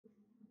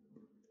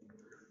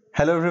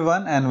Hello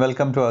everyone and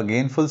welcome to our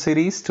GAinful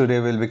series. Today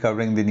we'll be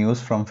covering the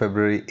news from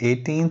February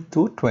 18th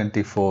to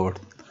 24th.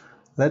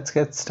 Let's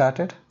get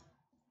started.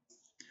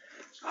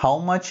 How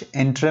much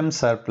interim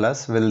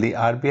surplus will the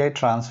RBI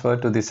transfer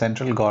to the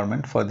central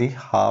government for the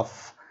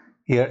half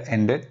year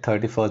ended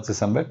 31st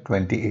December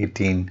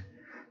 2018?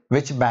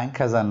 Which bank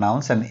has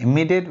announced an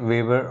immediate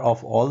waiver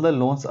of all the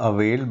loans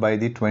availed by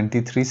the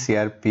 23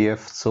 CRPF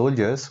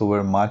soldiers who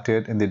were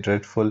martyred in the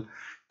dreadful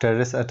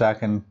terrorist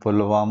attack in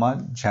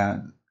Pulwama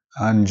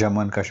and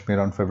Jammu and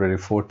Kashmir on February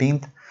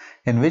 14th?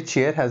 In which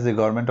year has the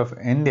Government of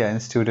India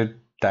instituted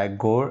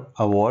Tagore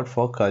Award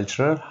for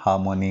Cultural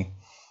Harmony?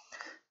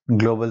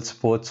 Global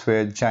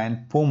sportswear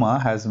giant Puma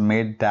has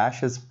made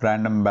Dash its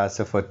brand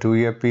ambassador for a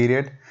two-year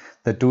period.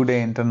 The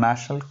two-day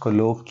international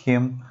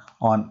colloquium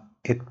on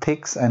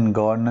ethics and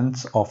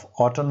governance of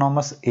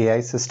autonomous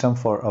AI system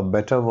for a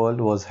better world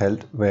was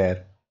held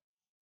where?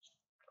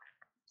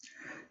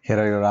 Here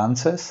are your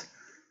answers.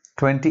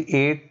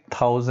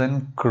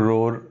 28,000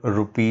 crore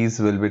rupees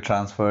will be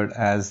transferred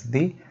as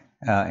the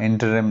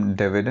interim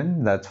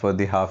dividend. That's for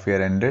the half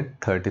year ended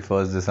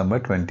 31st December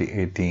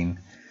 2018.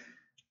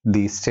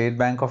 The State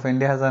Bank of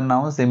India has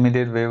announced the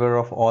immediate waiver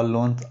of all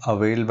loans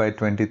availed by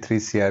 23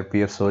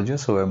 CRPF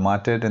soldiers who were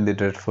martyred in the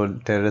dreadful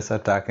terrorist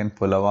attack in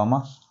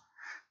Pulwama.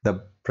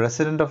 The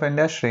President of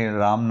India, Shri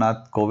Ram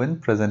Nath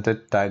Kovind,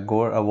 presented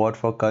Tagore Award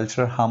for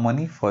Cultural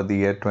Harmony for the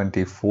year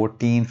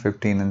 2014,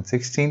 15 and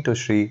 16 to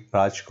Shri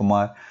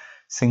Rajkumar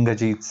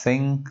Singhajit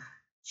Singh,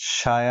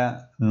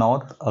 Shaya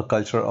Naut, a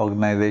cultural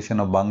organization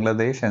of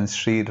Bangladesh, and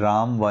Shri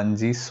Ram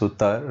Vanji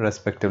Sutar,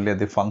 respectively, at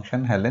the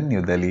function held in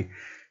New Delhi.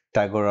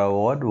 Tagore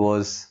Award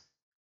was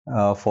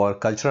for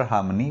Cultural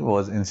Harmony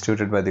was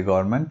instituted by the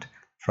government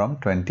from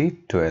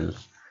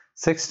 2012.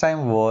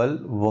 Six-time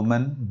World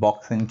Women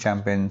Boxing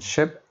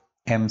Championship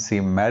MC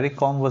Mary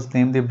Kom was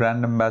named the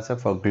brand ambassador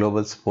for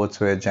global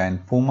sportswear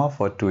giant Puma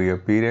for a two-year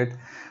period.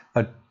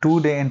 A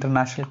two-day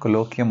international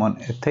colloquium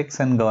on ethics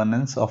and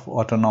governance of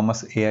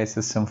autonomous AI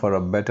system for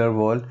a better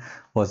world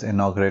was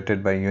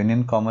inaugurated by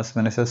Union Commerce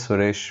Minister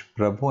Suresh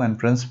Prabhu and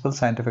Principal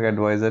Scientific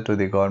Advisor to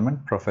the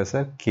government,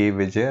 Professor K.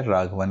 Vijay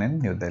Raghavan in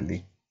New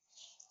Delhi.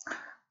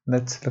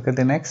 Let's look at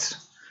the next.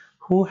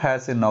 Who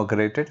has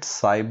inaugurated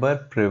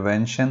Cyber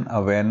Prevention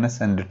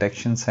Awareness and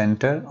Detection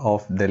Center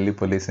of Delhi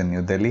Police in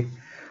New Delhi?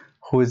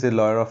 Who is the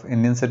lawyer of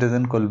Indian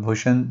citizen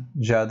Kulbhushan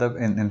Jadhav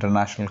in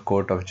International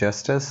Court of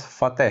Justice?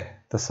 Fateh,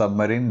 the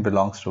submarine,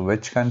 belongs to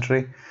which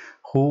country?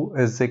 Who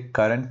is the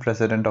current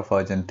president of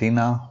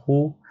Argentina?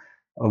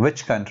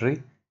 Which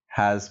country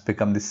has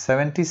become the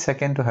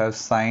 72nd to have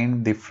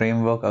signed the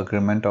framework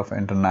agreement of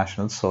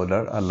International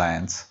Solar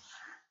Alliance?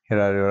 Here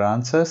are your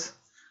answers.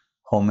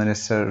 Home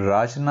Minister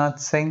Rajnath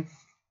Singh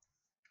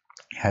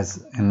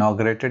has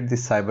inaugurated the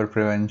Cyber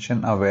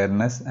Prevention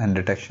Awareness and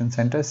Detection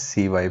Center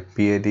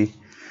CYPAD.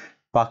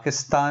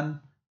 Pakistan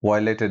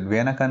violated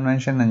Vienna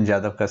Convention and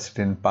Jadhav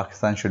custody in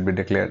Pakistan should be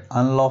declared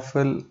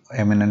unlawful.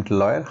 Eminent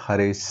lawyer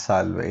Harish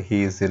Salve,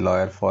 he is the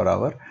lawyer for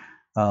our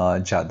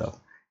Jadhav.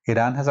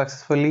 Iran has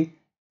successfully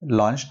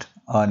launched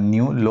a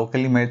new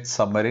locally made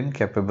submarine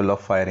capable of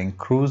firing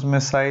cruise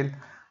missile.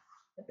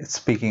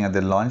 Speaking at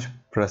the launch,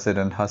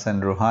 President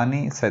Hassan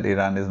Rouhani said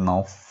Iran is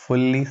now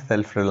fully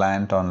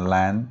self-reliant on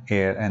land,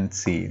 air and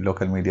sea.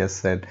 Local media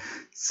said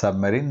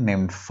submarine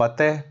named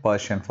Fateh,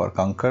 Persian for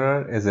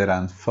conqueror, is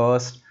Iran's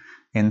first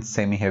in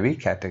semi-heavy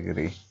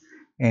category.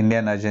 India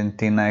and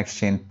Argentina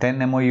exchanged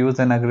 10 MOUs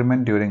and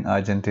agreement during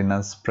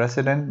Argentina's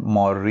President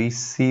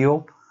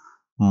Mauricio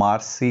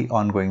Marci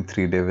ongoing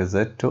three-day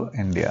visit to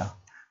India.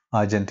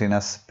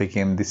 Argentina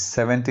became the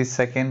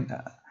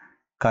 72nd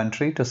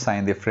country to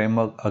sign the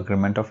framework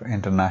agreement of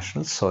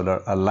International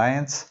Solar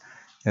Alliance.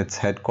 Its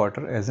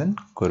headquarters is in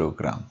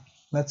Gurugram.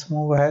 Let's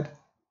move ahead.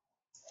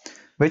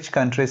 Which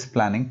country is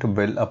planning to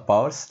build a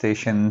power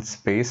station in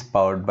space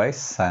powered by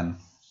sun?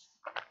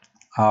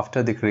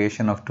 After the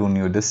creation of two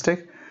new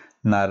districts,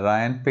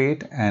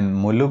 Narayanpet and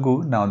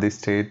Mulugu, now the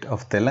state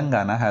of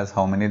Telangana has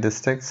how many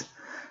districts?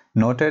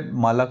 Noted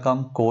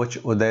Malakam coach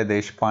Uday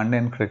Deshpande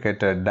and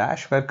cricketer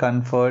Dash were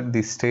conferred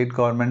the state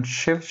government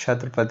Shiv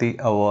Chhatrapati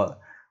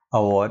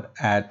Award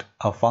at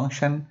a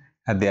function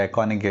at the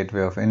iconic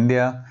Gateway of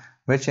India.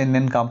 Which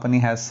Indian company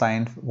has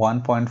signed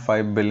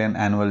 1.5 billion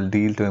annual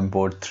deal to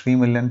import 3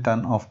 million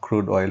ton of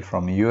crude oil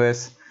from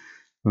US?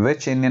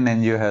 Which Indian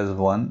NGO has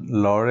won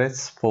Laureate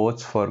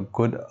Sports for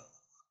Good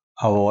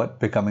Award,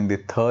 becoming the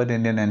third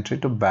Indian entry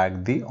to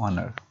bag the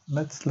honor?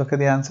 Let's look at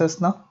the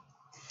answers now.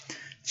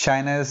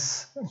 China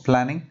is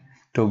planning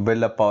to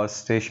build a power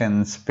station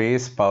in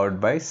space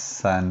powered by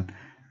sun.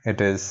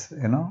 It is,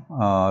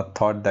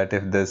 thought that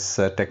if this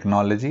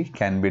technology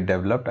can be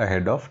developed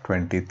ahead of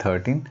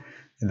 2013,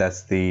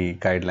 that's the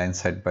guideline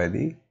set by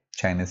the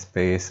Chinese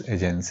Space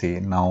Agency.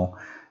 Now,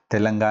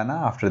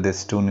 Telangana, after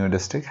this two new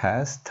district,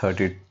 has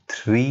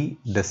 33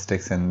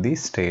 districts in the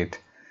state.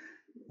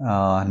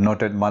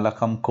 Noted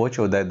Malakam coach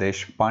Uday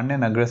Deshpande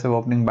and aggressive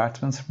opening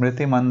batsman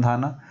Smriti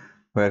Mandhana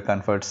were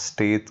conferred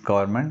state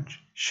government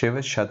Shiv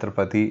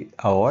Chhatrapati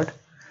Award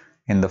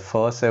In the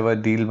first ever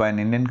deal by an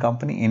Indian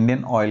company,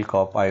 Indian Oil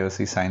Corp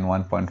IOC signed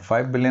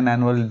 1.5 billion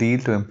annual deal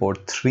to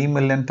import 3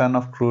 million ton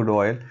of crude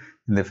oil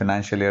in the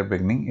financial year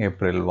beginning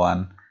April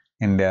 1.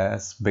 India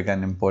has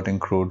begun importing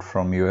crude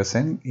from US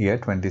in year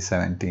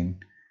 2017.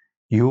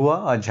 Yuva,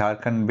 a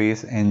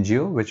Jharkhand-based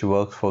NGO which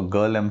works for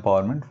girl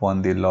empowerment,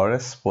 won the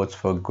Laurus Sports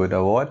for Good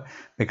award,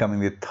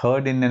 becoming the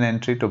third Indian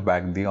entry to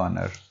bag the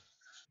honor.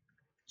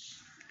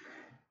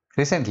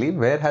 Recently,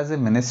 where has the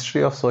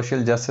Ministry of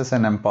Social Justice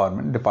and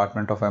Empowerment,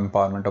 Department of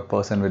Empowerment of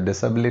Persons with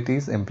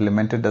Disabilities,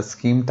 implemented a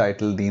scheme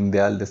titled Deen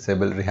Dayal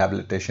Disable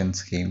Rehabilitation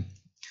Scheme?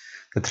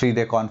 The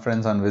three-day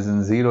conference on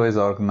Vision Zero is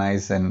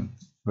organized in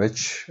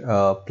which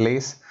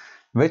place?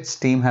 Which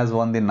team has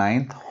won the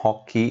ninth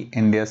Hockey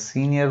India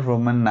Senior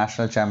Women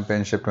National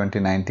Championship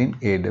 2019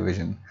 A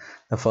Division?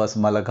 The first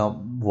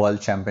Malakam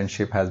World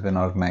Championship has been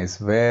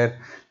organized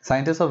where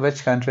scientists of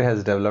which country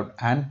has developed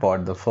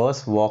Antpod, the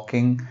first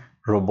walking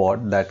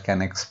robot that can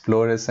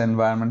explore its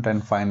environment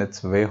and find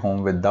its way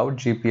home without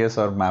GPS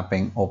or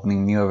mapping,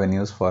 opening new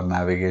avenues for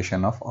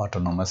navigation of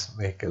autonomous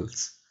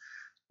vehicles.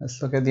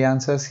 Let's look at the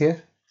answers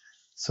here.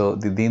 So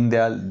the Deen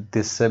Dayal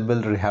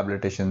Disable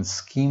Rehabilitation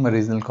Scheme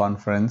Regional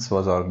Conference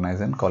was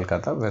organized in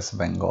Kolkata, West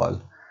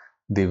Bengal.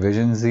 The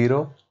Vision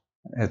Zero,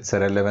 its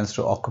relevance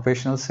to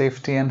occupational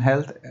safety and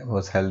health,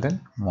 was held in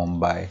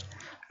Mumbai.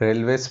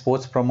 Railway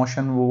Sports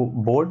Promotion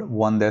Board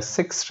won their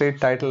sixth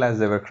straight title as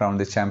they were crowned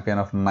the champion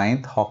of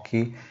ninth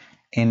Hockey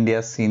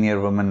India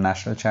Senior Women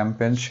National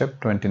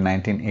Championship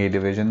 2019 A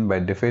Division by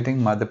defeating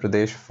Madhya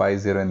Pradesh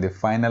 5-0 in the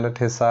final at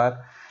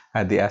Hisar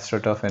at the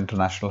AstroTurf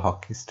International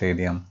Hockey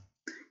Stadium.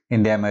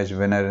 India emerged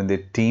winner in the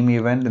team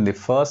event in the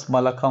first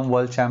Malakam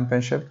World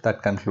Championship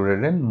that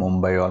concluded in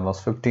Mumbai.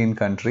 Almost 15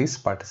 countries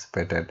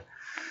participated.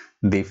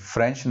 The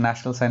French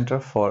National Center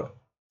for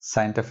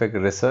Scientific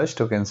Research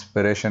took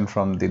inspiration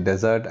from the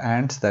desert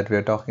ants that we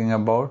are talking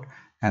about,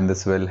 and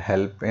this will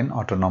help in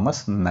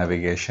autonomous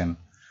navigation.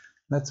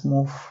 Let's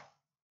move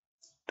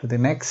to the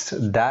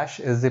next. Dash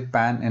is the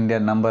pan-India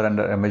number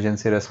under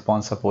Emergency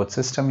Response Support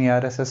System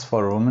ERSS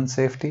for women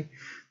safety.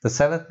 The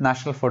 7th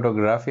National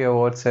Photography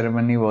Award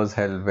ceremony was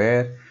held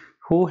where?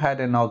 Who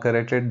had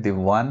inaugurated the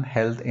One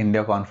Health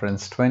India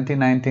Conference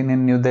 2019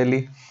 in New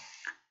Delhi?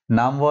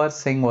 Namwar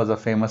Singh was a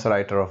famous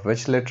writer of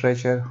which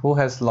literature? Who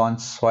has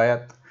launched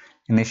Swayat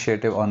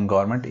initiative on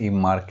government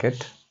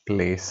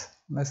e-marketplace?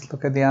 Let's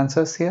look at the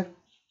answers here.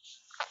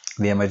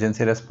 The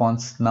emergency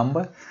response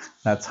number,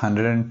 that's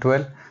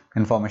 112.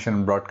 Information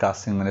and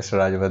Broadcasting Minister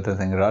Rajyavardhan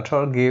Singh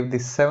Rathore gave the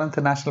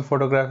 7th National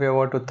Photography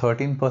Award to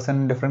 13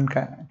 persons in different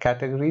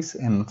categories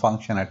in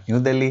function at New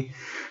Delhi.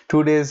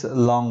 2 days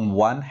long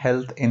One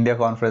Health India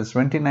Conference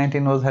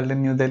 2019 was held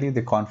in New Delhi.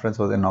 The conference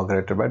was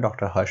inaugurated by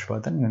Dr.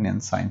 Harshvardhan,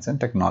 Union Science and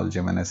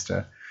Technology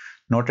Minister.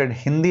 Noted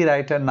Hindi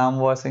writer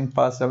Namwar Singh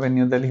passed away in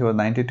New Delhi. He was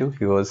 92.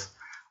 He was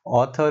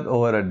authored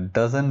over a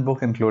dozen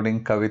books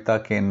including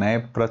Kavita Ke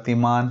Naye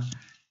Pratiman,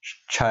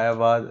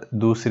 Chayavad,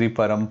 Dusri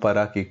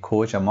Parampara Ki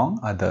Khoj, among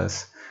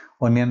others.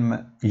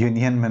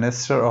 Union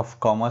Minister of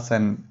Commerce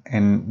and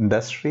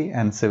Industry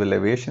and Civil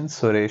Aviation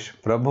Suresh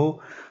Prabhu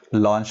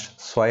launched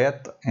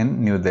Swayat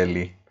in New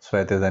Delhi.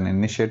 Swayat is an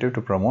initiative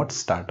to promote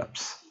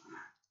startups.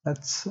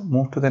 Let's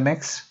move to the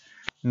next.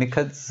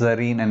 Nikhat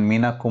Zareen and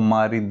Meena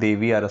Kumari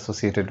Devi are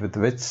associated with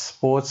which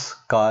sports?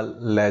 Karl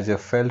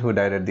Lagerfeld, who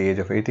died at the age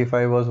of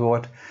 85, was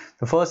what?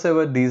 The first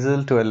ever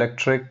diesel to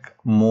electric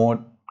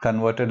mode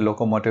converted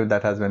locomotive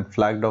that has been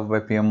flagged off by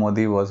PM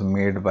Modi was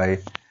made by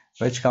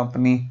which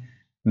company?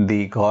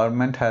 The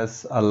government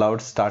has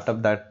allowed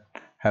startups that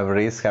have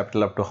raised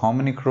capital up to how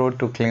many crore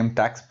to claim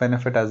tax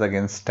benefit as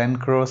against 10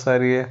 crores a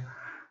year?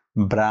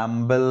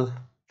 Bramble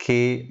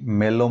K.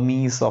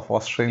 Melomies of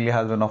Australia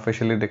has been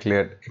officially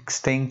declared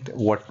extinct.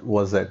 What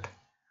was it?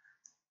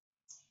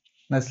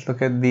 Let's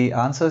look at the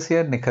answers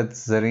here. Nikhat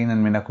Zareen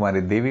and Meena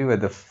Kumari Devi were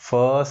the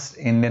first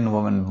Indian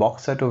women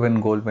boxer to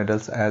win gold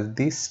medals at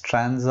the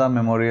Stranza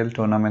Memorial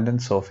Tournament in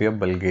Sofia,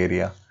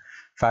 Bulgaria.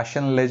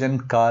 Fashion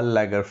legend Karl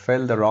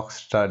Lagerfeld, the rock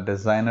star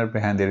designer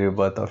behind the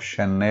rebirth of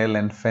Chanel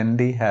and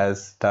Fendi,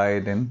 has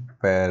died in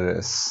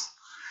Paris.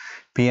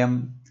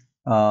 PM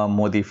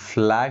Modi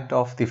flagged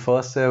off the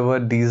first ever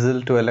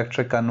diesel to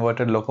electric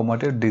converted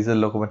locomotive. Diesel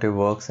locomotive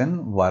works in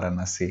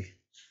Varanasi.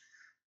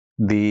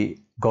 The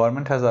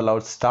government has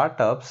allowed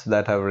startups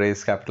that have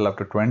raised capital up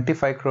to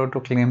 25 crore to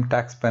claim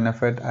tax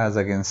benefit as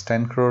against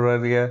 10 crore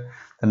a year.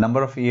 The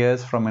number of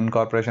years from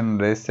incorporation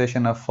and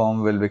registration of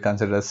firm will be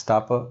considered a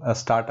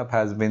startup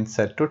has been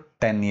set to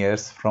 10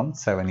 years from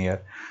 7 years.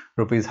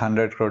 Rupees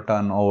 100 crore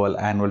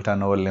annual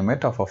turnover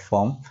limit of a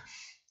firm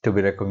to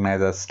be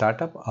recognized as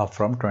startup up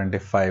from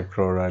 25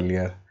 crore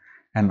earlier.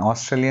 An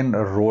Australian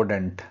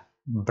rodent,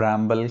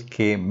 Bramble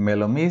K.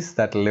 Melomies,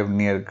 that lived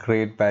near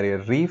Great Barrier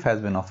Reef has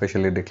been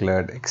officially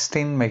declared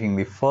extinct, making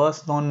the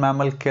first known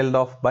mammal killed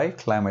off by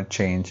climate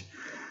change.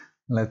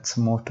 Let's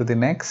move to the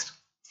next.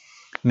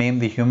 Name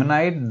the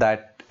humanoid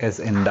that is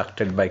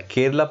inducted by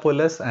Kerala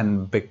Police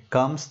and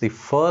becomes the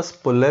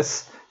first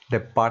police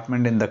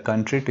department in the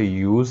country to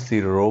use the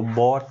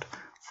robot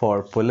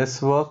for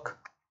police work.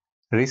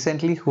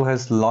 Recently, who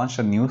has launched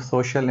a new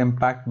social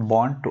impact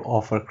bond to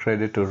offer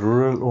credit to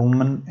rural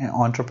women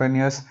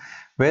entrepreneurs?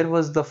 Where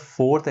was the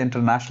fourth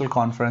International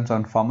Conference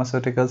on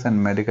Pharmaceuticals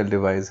and Medical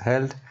Device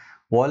held?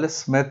 Wallace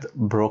Smith,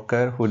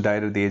 broker, who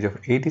died at the age of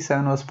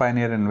 87, was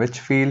pioneer in which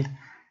field?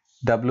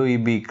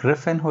 W.E.B.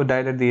 Griffin, who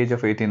died at the age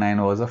of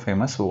 89, was a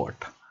famous what?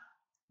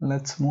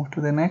 Let's move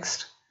to the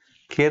next.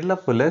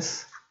 Kerala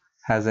Police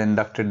has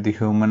inducted the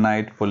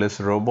humanoid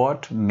police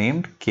robot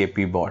named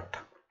KP-Bot.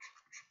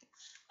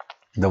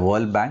 The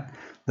World Bank,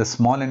 the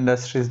Small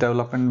Industries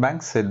Development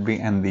Bank, SIDBI,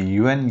 and the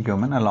UN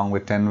Women, along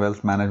with 10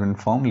 wealth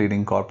management firms,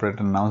 leading corporate,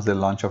 announced the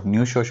launch of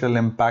new social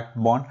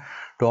impact bond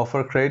to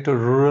offer credit to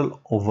rural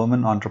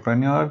women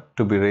entrepreneurs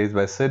to be raised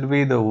by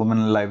SIDBI. The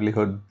Women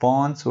Livelihood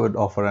Bonds would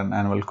offer an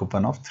annual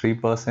coupon of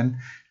 3%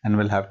 and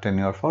will have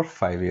tenure for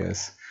 5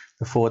 years.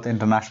 The fourth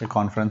International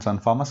Conference on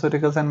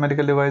Pharmaceuticals and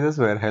Medical Devices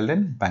were held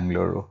in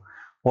Bangalore.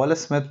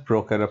 Wallace Smith,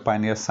 broker, a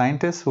pioneer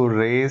scientist who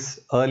raised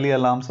early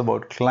alarms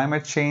about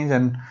climate change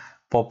and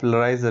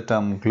popularized the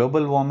term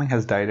global warming,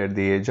 has died at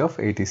the age of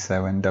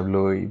 87.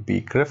 W.E.B.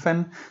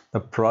 Griffin, the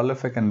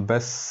prolific and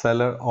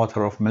bestseller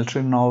author of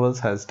military novels,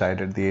 has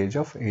died at the age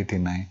of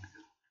 89.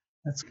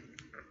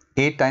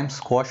 Eight-time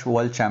squash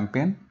world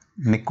champion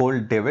Nicole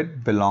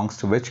David belongs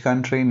to which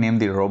country? Name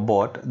the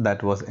robot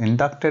that was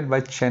inducted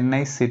by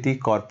Chennai City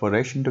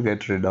Corporation to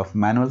get rid of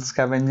manual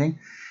scavenging.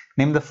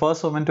 Name the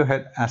first woman to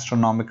head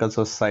Astronomical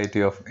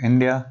Society of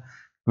India.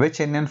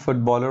 Which Indian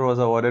footballer was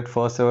awarded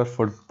first ever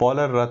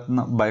Footballer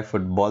Ratna by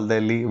Football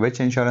Delhi? Which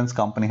insurance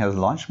company has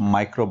launched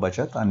Micro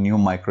Bachat, a new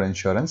micro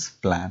insurance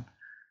plan?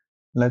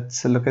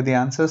 Let's look at the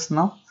answers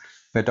now.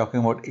 We're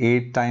talking about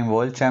 8-time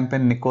world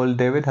champion Nicole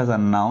David has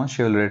announced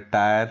she will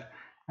retire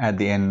at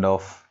the end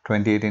of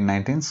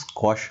 2018-19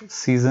 squash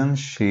season.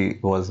 She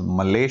was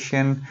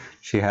Malaysian.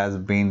 She has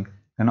been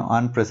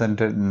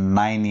unprecedented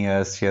 9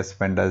 years she has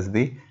spent as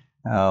the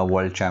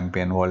world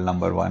champion, world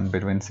number one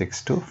between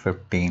 6 to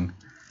 15.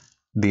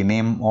 The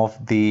name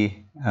of the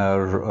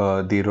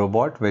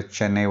robot which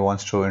Chennai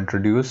wants to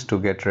introduce to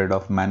get rid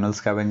of manual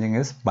scavenging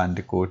is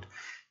Bandicoot.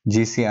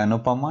 G.C.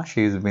 Anupama,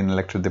 she has been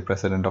elected the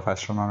president of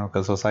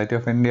Astronomical Society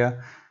of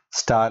India.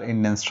 Star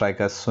Indian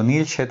striker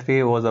Sunil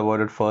Chhetri was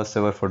awarded first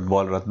ever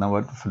Football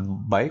Ratna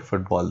by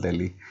Football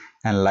Delhi.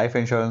 And Life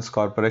Insurance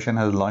Corporation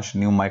has launched a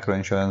new micro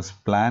insurance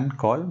plan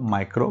called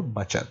Micro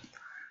Bachat.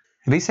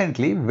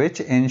 Recently, which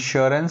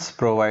insurance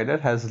provider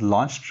has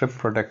launched Trip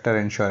Protector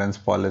insurance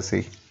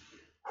policy?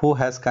 Who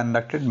has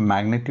conducted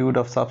magnitude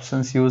of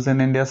substance use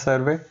in India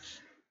survey?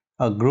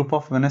 A group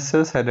of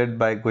ministers headed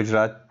by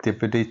Gujarat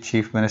Deputy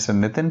Chief Minister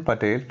Nitin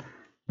Patel,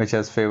 which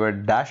has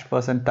favored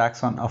 -%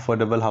 tax on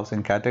affordable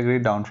housing category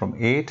down from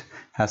 8,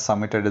 has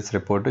submitted its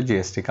report to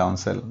GST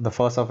Council. The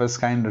first of its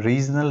kind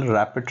Regional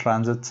Rapid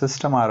Transit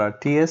System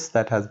RRTS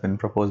that has been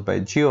proposed by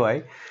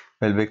GOI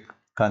will be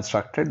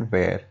constructed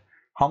where?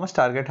 How much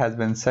target has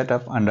been set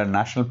up under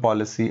National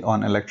Policy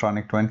on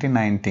Electronic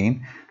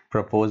 2019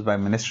 proposed by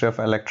Ministry of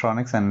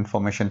Electronics and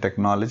Information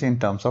Technology in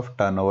terms of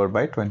turnover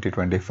by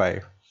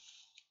 2025?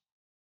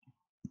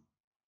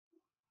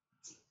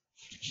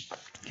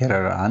 Here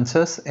are our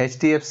answers.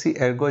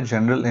 HDFC Ergo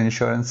General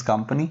Insurance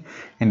Company,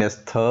 India's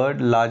third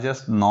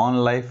largest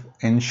non-life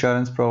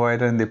insurance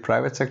provider in the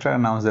private sector,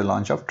 announced the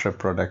launch of Trip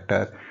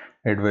Protector.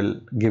 It will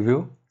give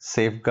you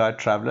safeguard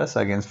travelers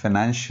against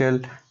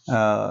financial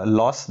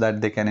loss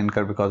that they can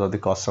incur because of the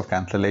cost of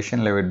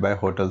cancellation levied by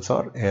hotels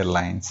or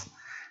airlines.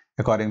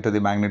 According to the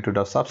magnitude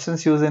of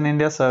substance use in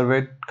India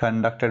survey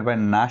conducted by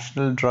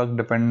National Drug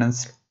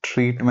Dependence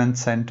Treatment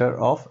Center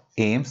of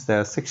AIMS,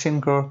 there are 16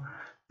 crore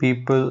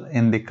people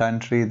in the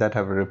country that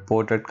have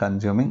reported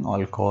consuming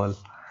alcohol.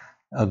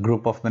 A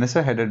group of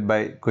ministers headed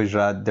by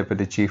Gujarat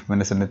Deputy Chief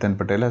Minister Nitin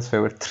Patel has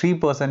favored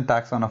 3%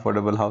 tax on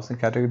affordable housing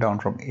category down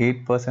from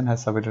 8%,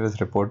 has submitted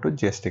its report to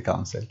GST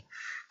Council.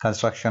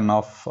 Construction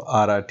of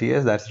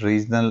RRTS, that's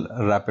Regional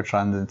Rapid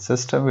Transit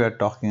System. We are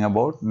talking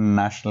about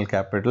National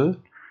Capital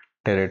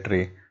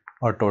Territory,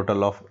 or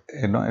total of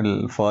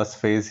first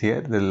phase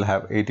here they'll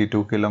have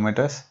 82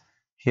 kilometers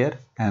here,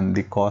 and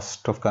the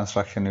cost of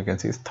construction you can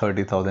see is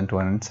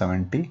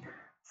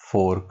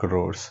 30,274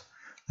 crores.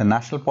 The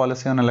National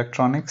Policy on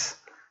Electronics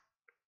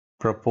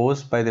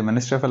proposed by the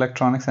Ministry of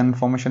Electronics and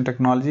Information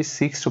Technology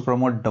seeks to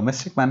promote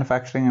domestic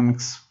manufacturing and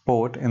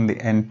export in the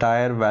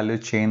entire value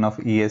chain of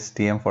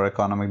ESDM for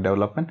economic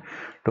development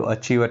to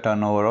achieve a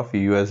turnover of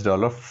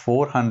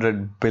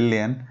 $400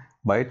 billion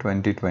by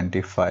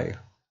 2025.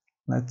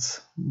 Let's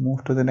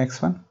move to the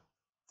next one.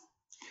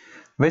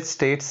 Which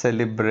state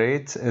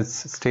celebrates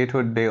its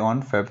statehood day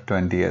on Feb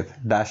 20th?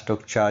 Dash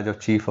took charge of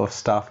Chief of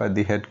Staff at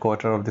the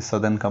headquarters of the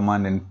Southern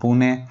Command in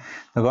Pune.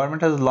 The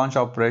government has launched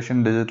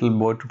Operation Digital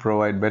Board to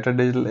provide better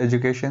digital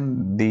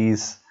education.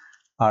 These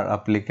are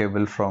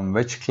applicable from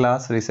which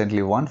class?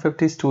 Recently,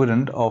 150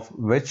 students of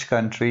which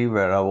country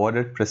were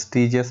awarded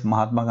prestigious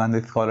Mahatma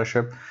Gandhi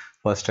Scholarship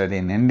for study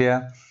in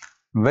India?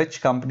 Which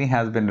company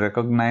has been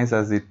recognized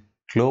as the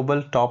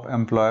Global Top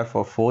Employer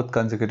for 4th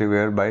consecutive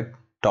year by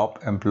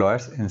Top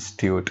Employers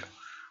Institute?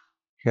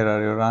 Here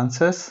are your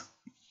answers.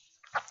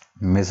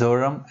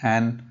 Mizoram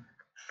and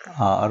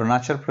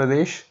Arunachal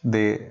Pradesh,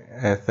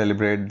 they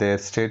celebrate their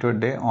statehood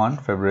day on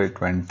February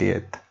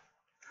 20th.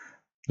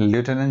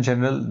 Lieutenant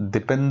General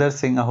Dipender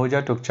Singh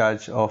Ahuja took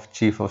charge of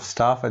Chief of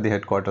Staff at the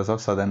headquarters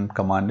of Southern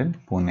Command in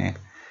Pune.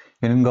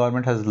 Union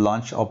government has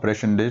launched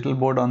Operation Digital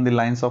Board on the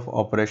lines of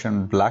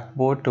Operation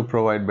Blackboard to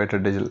provide better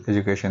digital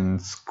education in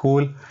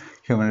school.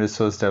 Human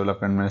Resource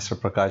Development Minister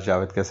Prakash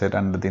Javadekar said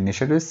under the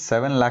initiative,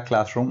 7 lakh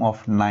classroom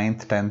of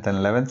 9th, 10th and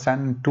 11th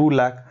standard and 2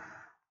 lakh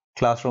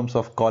classrooms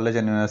of college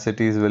and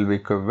universities will be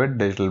equipped with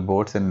digital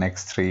boards in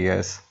next 3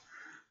 years.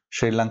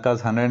 Sri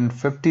Lanka's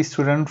 150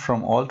 students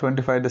from all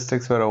 25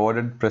 districts were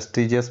awarded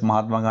prestigious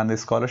Mahatma Gandhi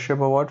Scholarship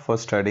Award for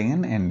studying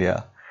in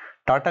India.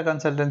 Tata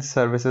Consultancy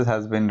Services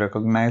has been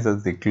recognized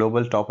as the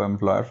global top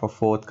employer for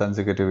 4th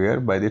consecutive year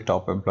by the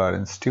Top Employer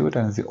Institute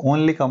and is the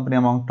only company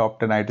among top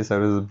 10 IT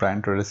services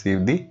brand to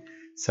receive the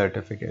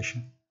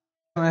certification.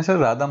 Minister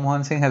Radha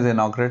Mohan Singh has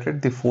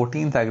inaugurated the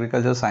 14th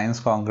Agriculture Science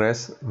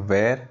Congress,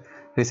 where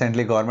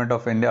recently Government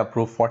of India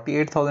approved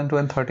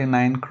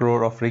 48,239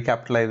 crore of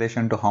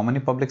recapitalization to how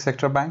many public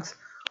sector banks?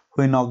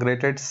 Who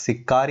inaugurated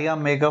Sikaria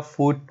Mega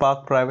Food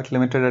Park Private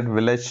Limited at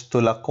village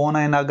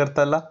Tulakona in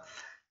Agartala,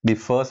 the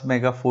first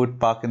mega food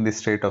park in the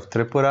state of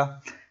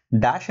Tripura.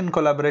 Dash, in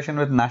collaboration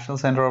with National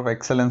Center of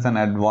Excellence and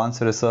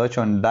Advanced Research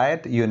on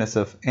Diet,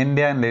 UNICEF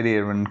India and Lady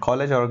Irwin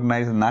College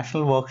organized a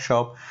national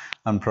workshop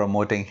on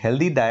promoting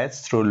healthy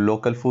diets through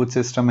local food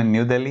system in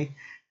New Delhi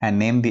and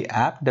named the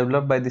app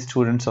developed by the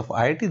students of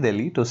IIT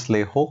Delhi to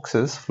slay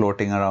hoaxes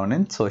floating around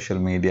in social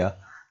media.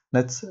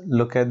 Let's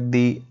look at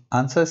the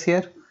answers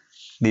here.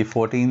 The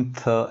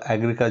 14th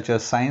Agriculture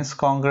Science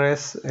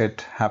Congress,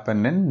 it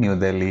happened in New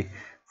Delhi.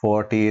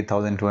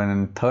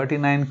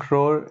 48,239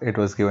 crore, it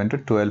was given to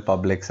 12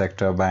 public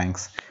sector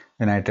banks.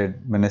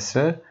 United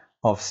Minister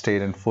of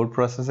State and Food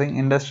Processing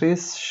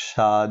Industries,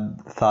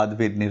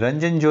 Sadhvi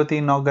Niranjan Jyoti,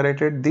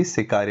 inaugurated the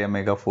Sikaria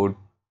Mega Food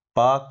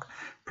Park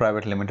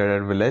Private Limited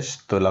at village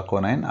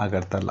Tulakona in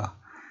Agartala.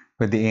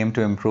 With the aim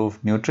to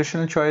improve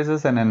nutritional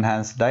choices and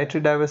enhance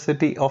dietary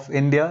diversity of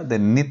India, the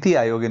Niti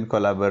Aayog, in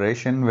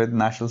collaboration with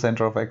National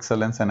Center of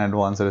Excellence and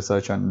Advanced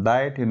Research on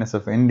Diet,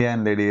 UNICEF India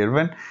and Lady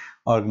Irwin,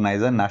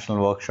 organized a national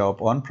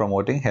workshop on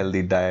promoting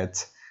healthy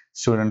diets.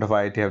 Students of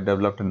IIT have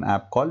developed an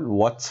app called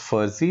What's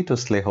Fuzzy to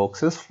slay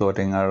hoaxes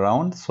floating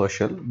around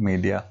social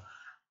media.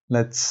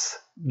 Let's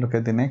look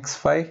at the next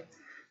 5.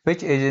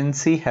 Which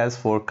agency has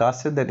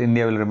forecasted that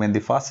India will remain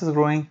the fastest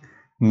growing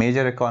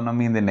major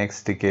economy in the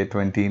next decade,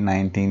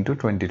 2019 to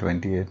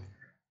 2028?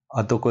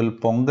 Atukul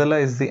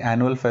Pongala is the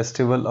annual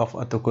festival of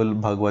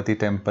Atukul Bhagwati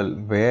Temple,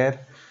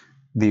 where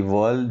the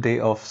World Day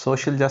of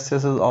Social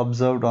Justice is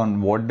observed on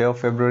what day of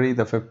February?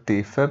 The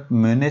 55th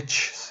Munich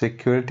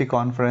Security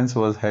Conference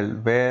was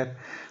held, where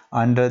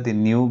under the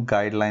new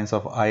guidelines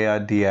of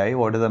IRDI,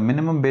 what is the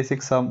minimum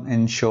basic sum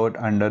insured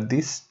under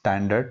the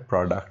standard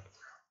product?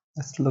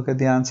 Let's look at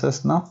the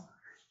answers now.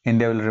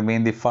 India will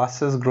remain the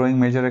fastest growing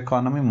major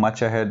economy,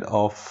 much ahead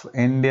of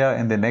India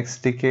in the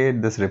next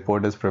decade. This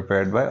report is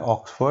prepared by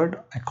Oxford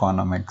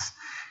Economics.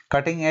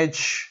 Cutting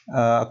edge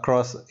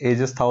across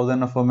ages,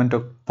 thousands of women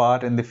took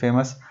part in the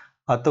famous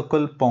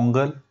Atukul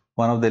Pongal,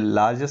 one of the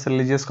largest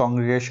religious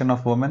congregation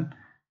of women.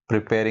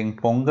 Preparing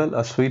Pongal,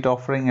 a sweet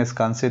offering, is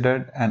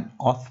considered an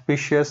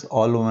auspicious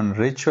all-woman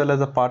ritual as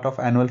a part of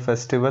annual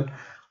festival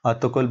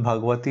Atukul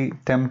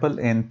Bhagwati Temple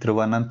in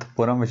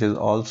Thiruvananthapuram, which is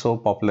also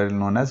popularly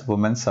known as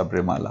Women's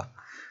Sabrimala.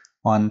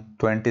 On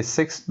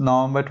 26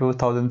 November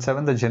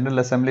 2007, the General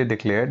Assembly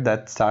declared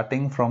that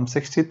starting from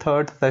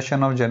 63rd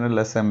session of General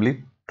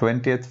Assembly,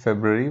 20th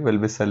February will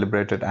be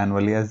celebrated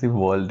annually as the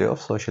World Day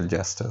of Social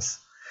Justice.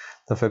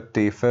 The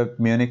 55th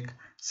Munich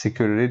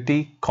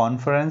Security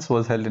Conference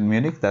was held in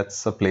Munich,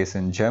 that's a place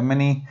in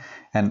Germany,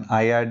 and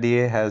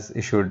IRDA has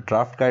issued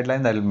draft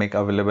guidelines that will make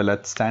available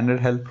as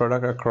standard health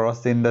product across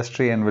the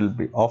industry and will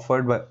be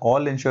offered by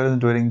all insurers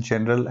during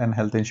general and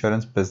health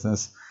insurance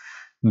business.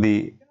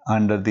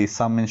 Under the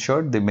sum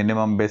insured, the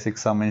minimum basic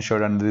sum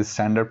insured under the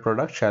standard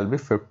product shall be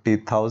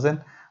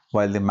 50,000,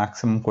 while the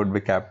maximum could be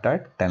capped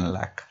at 10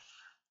 lakh.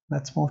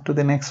 Let's move to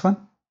the next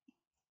one.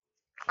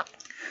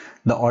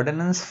 The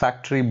Ordnance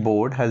Factory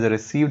Board has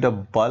received a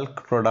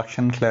bulk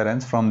production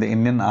clearance from the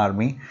Indian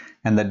Army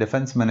and the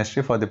Defense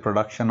Ministry for the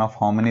production of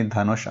how many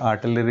Dhanush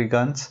artillery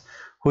guns?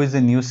 Who is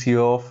the new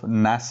CEO of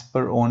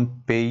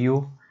NASPER-owned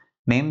PayU?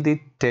 Name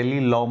the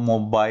Tele-Law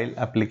mobile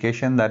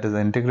application that is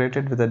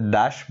integrated with a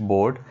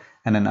dashboard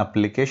and an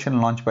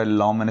application launched by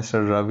Law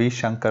Minister Ravi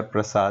Shankar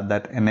Prasad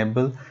that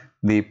enable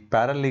the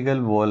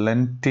paralegal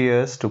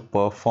volunteers to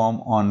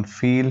perform on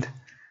field.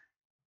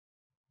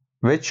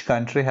 Which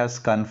country has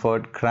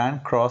conferred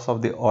Grand Cross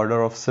of the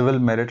Order of Civil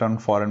Merit on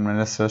Foreign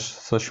Minister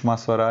Sushma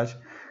Swaraj?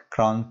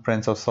 Crown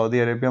Prince of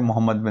Saudi Arabia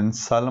Mohammed bin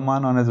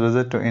Salman on his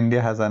visit to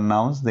India has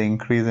announced the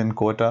increase in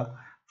quota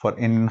for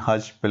Indian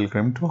Hajj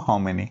pilgrim to how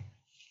many?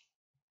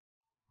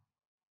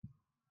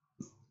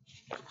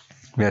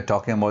 We are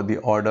talking about the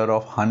order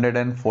of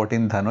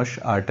 114 Dhanush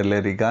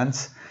artillery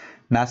guns.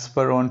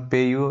 NASPER-owned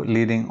PayU,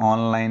 leading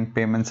online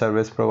payment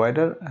service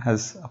provider,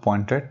 has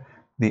appointed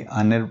the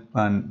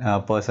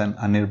person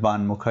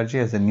Anirban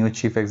Mukherjee as the new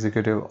Chief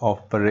Executive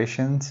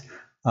Operations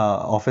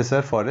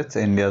Officer for its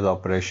India's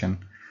operation.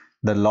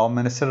 The Law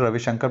Minister Ravi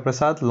Shankar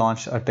Prasad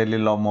launched a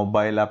tele-law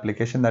mobile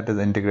application that is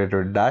integrated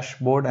with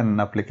dashboard and an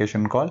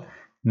application called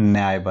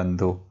Nyay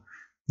Bandhu.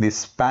 The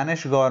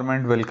Spanish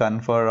government will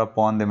confer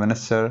upon the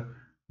minister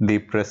the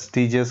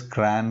prestigious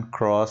Grand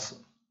Cross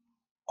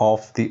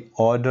of the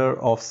Order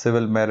of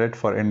Civil Merit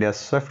for India's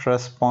swift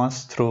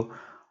response through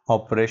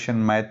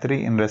Operation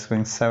Maitri in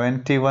rescuing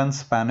 71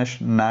 Spanish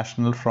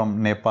nationals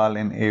from Nepal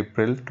in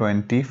April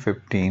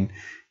 2015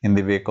 in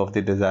the wake of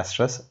the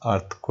disastrous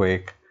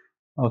earthquake.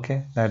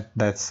 Okay,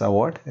 that's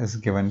award is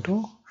given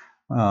to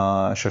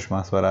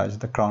Sushma Swaraj.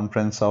 The Crown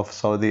Prince of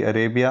Saudi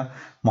Arabia,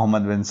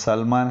 Mohammed bin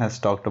Salman, has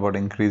talked about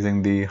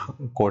increasing the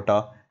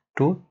quota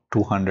to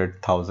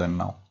 200,000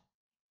 now.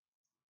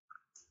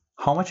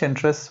 How much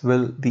interest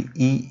will the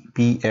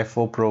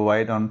EPFO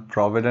provide on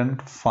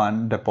Provident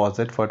Fund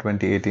deposit for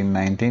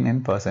 2018-19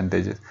 in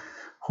percentages?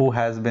 Who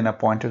has been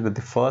appointed as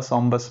the first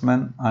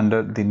ombudsman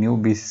under the new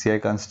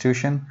BCCI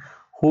constitution?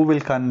 Who will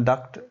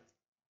conduct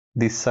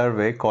the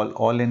survey called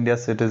All India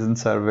Citizen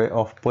Survey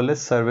of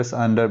Police Service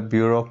under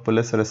Bureau of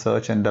Police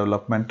Research and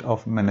Development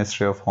of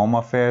Ministry of Home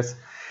Affairs?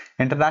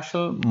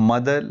 International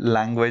Mother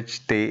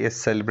Language Day is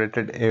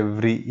celebrated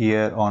every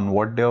year on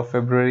what day of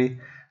February?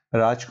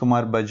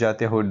 Kumar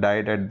Bajatia, who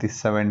died at the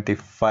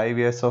 75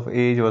 years of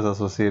age, was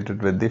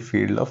associated with the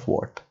field of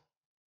what?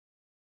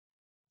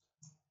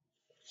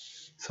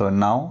 So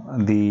now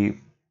the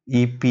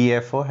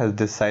EPFO has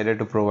decided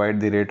to provide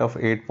the rate of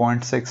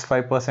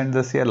 8.65%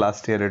 this year.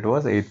 Last year it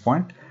was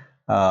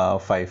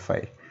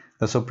 8.55.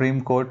 The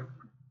Supreme Court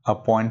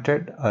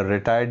appointed a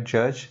retired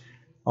judge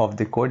of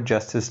the court,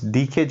 Justice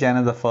D.K. Jain,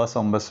 as the first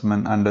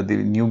ombudsman under the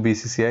new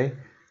BCCI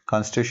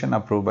constitution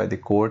approved by the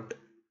court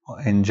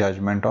in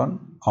judgment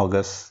on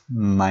August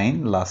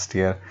 9 last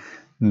year.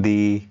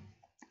 The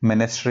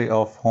Ministry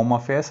of Home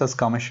Affairs has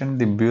commissioned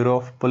the Bureau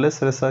of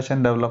Police Research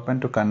and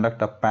Development to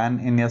conduct a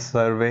pan-India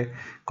survey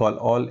called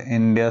All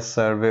India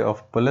Survey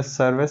of Police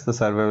Service. The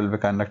survey will be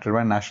conducted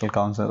by National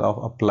Council of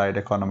Applied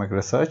Economic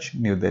Research,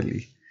 New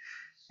Delhi.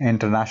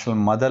 International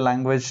Mother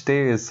Language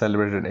Day is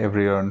celebrated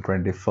every year on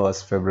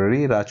 21st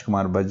February.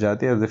 Kumar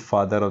Bajatia is the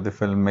father of the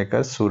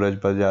filmmaker Suraj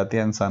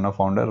Bajatia and son of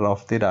founder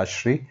of the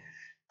Rajshri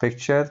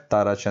picture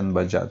Tarachand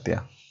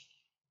Bajatia.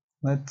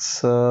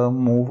 Let's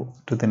move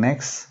to the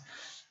next.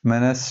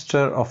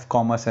 Minister of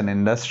Commerce and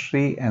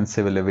Industry and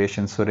Civil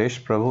Aviation Suresh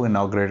Prabhu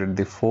inaugurated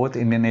the 4th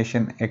Indian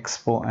Asian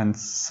Expo and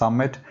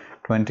Summit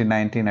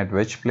 2019 at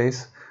which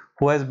place?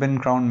 Who has been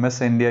crowned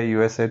Miss India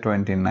USA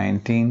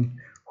 2019?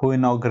 Who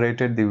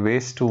inaugurated the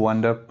Waste to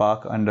Wonder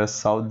Park under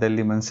South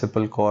Delhi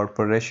Municipal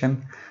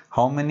Corporation?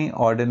 How many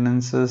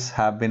ordinances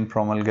have been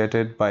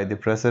promulgated by the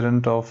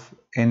President of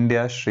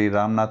India, Shri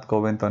Ramnath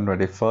Kovind, on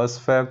 21st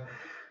Feb?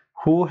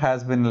 Who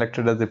has been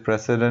elected as the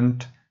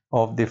President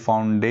of the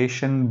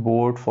Foundation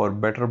Board for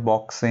Better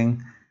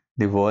Boxing,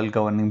 the world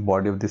governing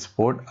body of the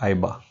sport,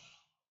 IBA?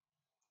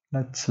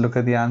 Let's look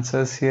at the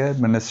answers here.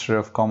 Minister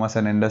of Commerce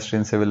and Industry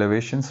and Civil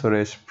Aviation,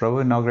 Suresh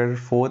Prabhu, inaugurated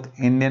 4th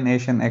Indian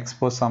Asian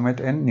Expo Summit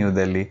in New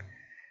Delhi.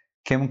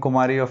 Kim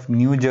Kumari of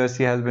New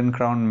Jersey has been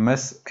crowned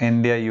Miss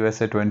India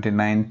USA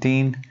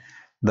 2019.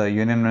 The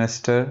Union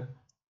Minister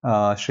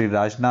Shri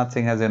Rajnath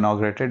Singh has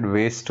inaugurated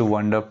Waste to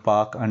Wonder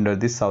Park under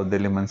the South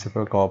Delhi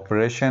Municipal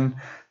Corporation.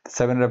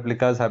 7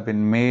 replicas have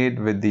been made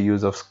with the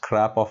use of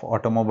scrap of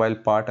automobile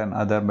part and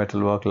other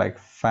metalwork like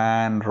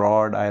fan,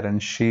 rod, iron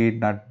sheet,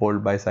 nut,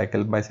 bolt,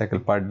 bicycle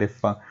part,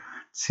 defunct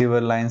sewer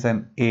lines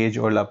and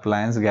age-old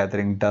appliance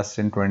gathering dust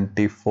in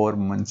 24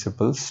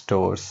 municipal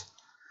stores.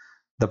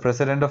 The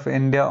President of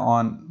India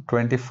on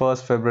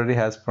 21st February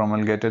has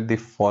promulgated the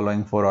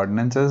following 4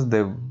 ordinances.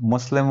 The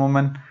Muslim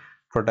Women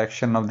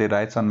Protection of the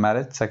Rights on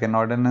Marriage, 2nd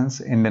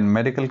Ordinance. Indian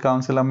Medical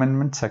Council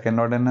Amendment, 2nd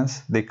Ordinance.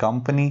 The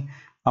Company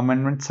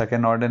Amendment,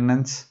 2nd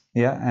Ordinance,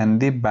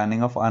 and the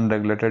Banning of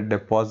Unregulated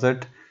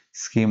Deposit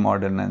Scheme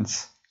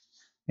Ordinance.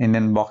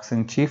 Indian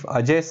boxing chief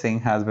Ajay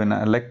Singh has been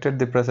elected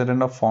the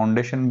President of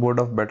Foundation Board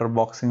of Better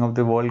Boxing of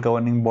the world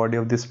governing body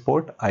of the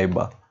sport,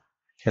 IBA.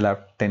 He'll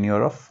have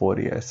tenure of 4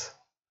 years.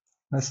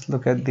 Let's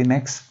look at the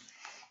next.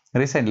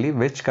 Recently,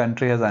 which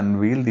country has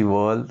unveiled the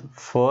world's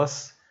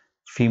first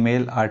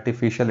female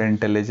artificial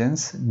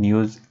intelligence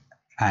news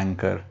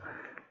anchor?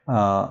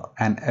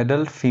 An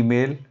adult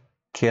female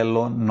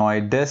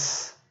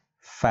Chelonoidis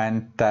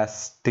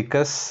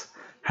fantasticus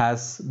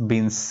has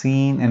been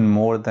seen in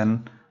more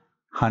than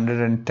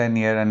 110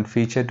 years and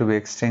featured to be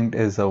extinct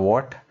is a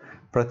what?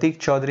 Pratik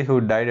Chaudhary, who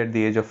died at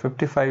the age of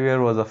 55 years,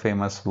 was a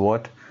famous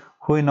what?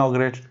 Who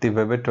inaugurated the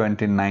Vivid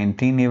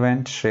 2019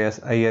 event?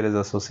 Shreyas Iyer is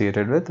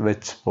associated with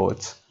which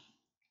sports?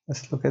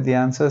 Let's look at the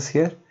answers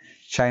here.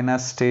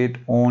 China's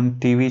state-owned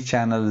TV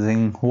channel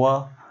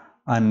Xinhua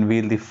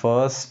unveiled the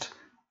first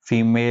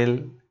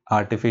female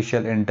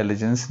artificial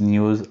intelligence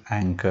news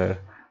anchor.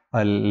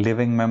 A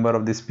living member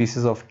of the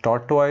species of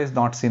tortoise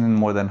not seen in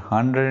more than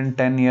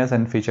 110 years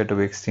and featured to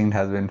be extinct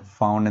has been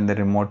found in the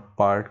remote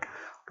part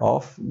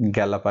of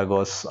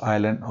Galapagos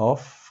island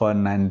of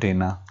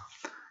Fernandina.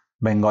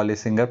 Bengali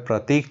singer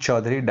Prateek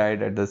Chaudhary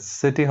died at the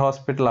city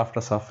hospital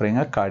after suffering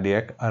a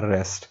cardiac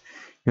arrest.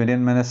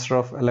 Union Minister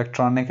of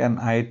Electronic and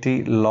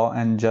IT, Law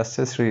and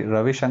Justice Sri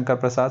Ravi Shankar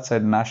Prasad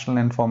said National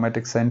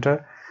Informatics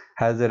Center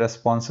has the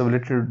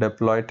responsibility to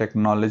deploy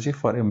technology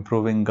for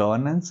improving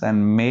governance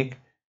and make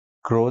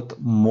growth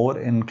more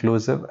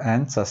inclusive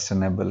and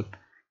sustainable.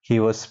 He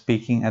was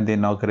speaking at the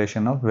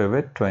inauguration of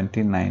Vivid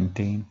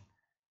 2019.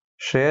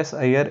 Shreyas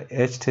Iyer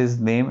etched his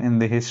name in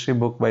the history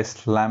book by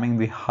slamming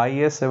the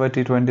highest ever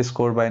T20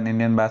 score by an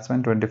Indian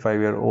batsman.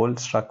 25-year-old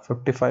struck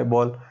 55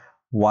 ball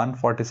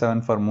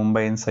 147 for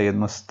Mumbai in Syed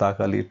Mushtaq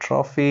Ali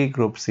Trophy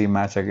Group C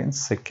match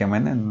against Sikkim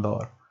in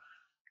Indore.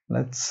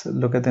 Let's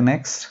look at the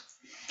next.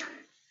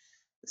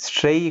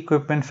 Stray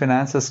Equipment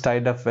Finance is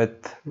tied up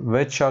with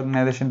which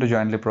organization to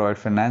jointly provide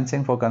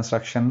financing for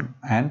construction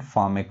and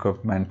farm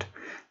equipment?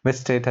 Which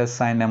state has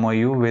signed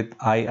MOU with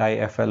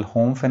IIFL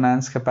Home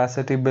Finance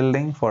Capacity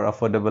Building for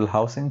affordable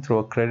housing through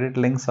a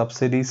credit-linked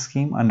subsidy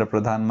scheme under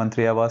Pradhan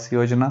Mantri Awas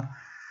Yojana?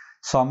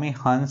 Swami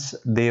Hans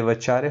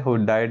Devacharya, who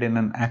died in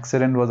an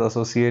accident, was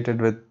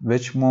associated with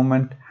which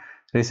movement?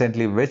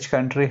 Recently, which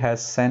country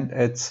has sent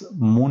its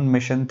moon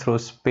mission through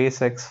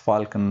SpaceX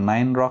Falcon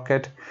 9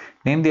 rocket?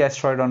 Name the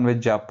asteroid on which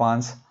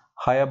Japan's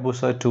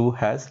Hayabusa 2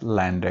 has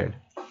landed.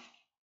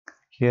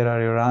 Here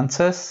are your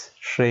answers.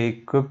 Shrey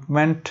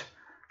Equipment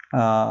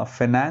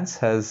Finance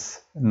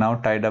has now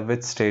tied up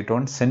with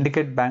state-owned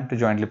Syndicate Bank to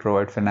jointly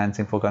provide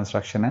financing for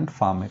construction and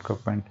farm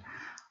equipment.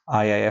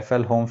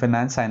 IIFL Home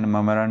Finance signed a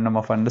memorandum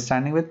of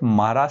understanding with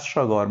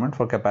Maharashtra government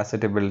for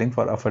capacity building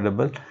for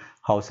affordable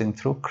housing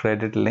through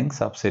credit-linked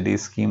subsidy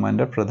scheme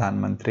under Pradhan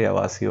Mantri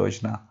Awas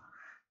Yojana.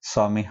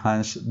 Swami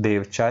Hans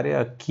Devacharya,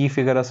 a key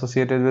figure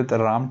associated with the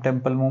Ram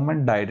Temple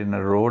movement, died in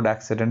a road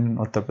accident in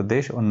Uttar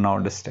Pradesh,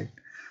 Unnao district.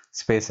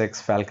 SpaceX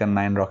Falcon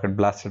 9 rocket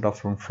blasted off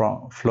from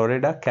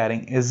Florida,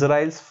 carrying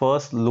Israel's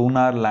first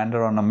lunar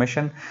lander on a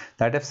mission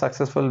that, if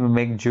successful, will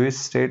make Jewish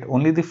state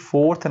only the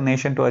fourth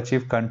nation to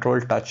achieve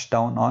controlled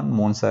touchdown on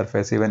moon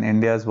surface. Even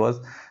India's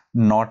was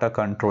not a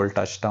controlled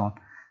touchdown.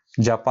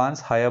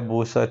 Japan's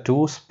Hayabusa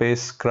 2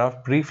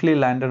 spacecraft briefly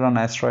landed on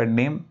asteroid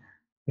named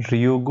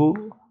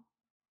Ryugu,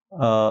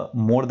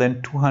 more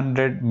than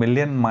 200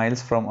 million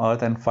miles from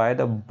Earth, and fired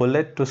a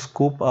bullet to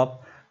scoop up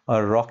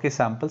a rocky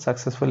sample,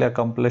 successfully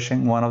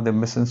accomplishing one of the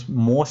mission's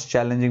most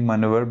challenging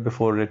maneuvers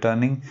before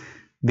returning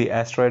the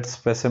asteroid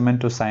specimen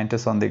to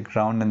scientists on the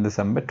ground in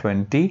December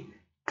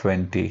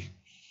 2020.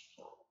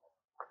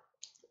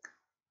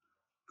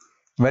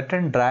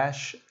 Veteran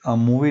Dash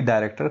movie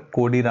director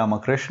Kodi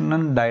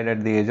Ramakrishnan died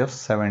at the age of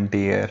 70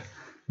 years.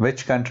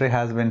 Which country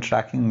has been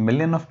tracking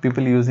millions of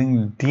people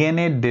using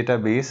DNA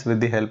database with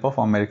the help of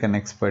American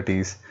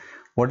expertise?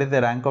 What is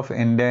the rank of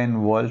India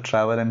in World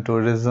Travel and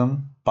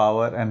Tourism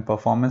Power and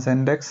Performance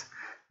Index?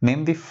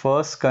 Name the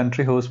first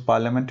country whose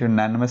parliament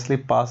unanimously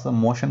passed a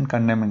motion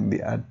condemning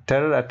the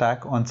terror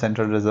attack on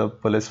Central Reserve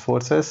Police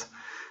Forces.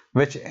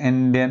 Which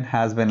Indian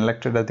has been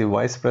elected as the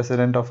Vice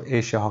President of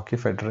Asia Hockey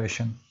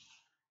Federation?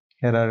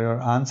 Here are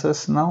your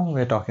answers now.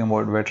 We're talking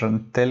about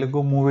veteran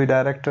Telugu movie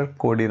director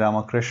Kodi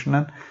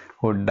Ramakrishnan,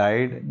 who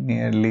died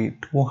nearly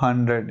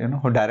 200,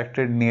 who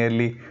directed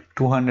nearly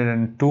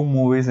 202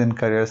 movies in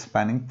career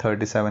spanning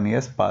 37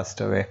 years,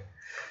 passed away.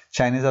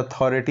 Chinese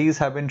authorities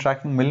have been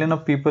tracking millions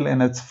of people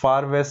in its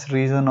far west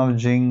region of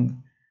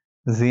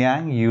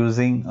Xinjiang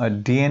using a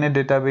DNA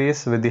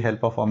database with the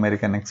help of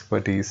American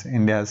expertise.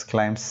 India has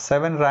climbed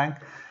 7th rank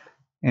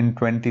in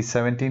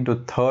 2017 to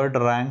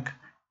 3rd rank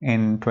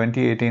in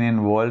 2018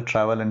 in World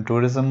Travel and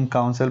Tourism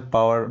Council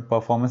Power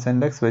Performance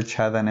Index, which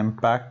has an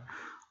impact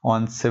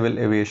on civil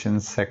aviation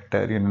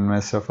sector. Union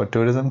Minister for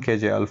Tourism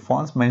KJ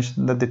Alphonse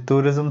mentioned that the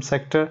tourism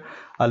sector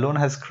alone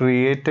has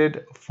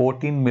created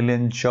 14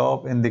 million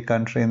jobs in the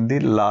country in the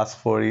last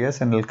 4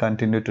 years and will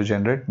continue to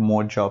generate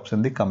more jobs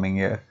in the coming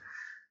year.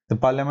 The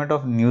Parliament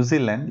of New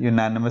Zealand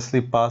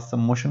unanimously passed a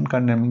motion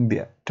condemning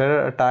the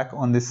terror attack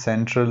on the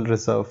Central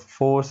Reserve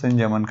Force in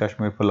Jammu and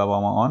Kashmir,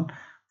 Pulwama on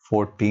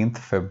 14th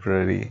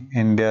February.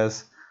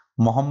 India's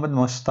Mohammad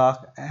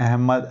Mushtaq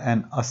Ahmad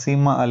and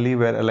Asima Ali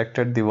were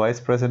elected the Vice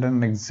President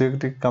and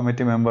Executive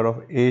Committee member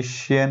of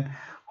Asian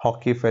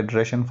Hockey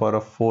Federation for a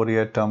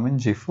 4-year term in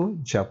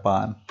Gifu,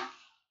 Japan.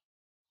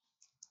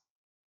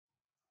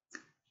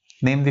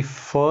 Name the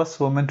first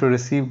woman to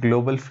receive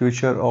Global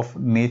Future of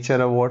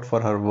Nature Award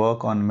for her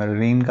work on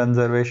marine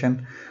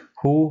conservation,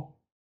 who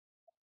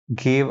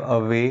gave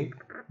away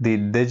the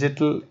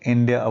Digital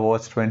India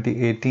Awards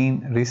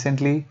 2018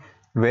 recently.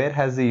 Where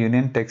has the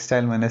Union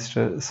Textile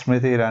Minister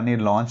Smriti Irani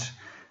launched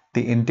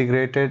the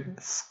Integrated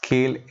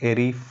Scale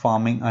Airy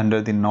Farming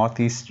under the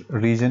Northeast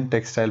Region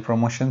Textile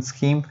Promotion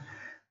Scheme?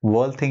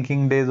 World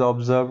Thinking Days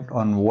observed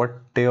on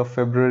what day of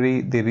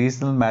February? The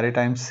Regional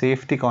Maritime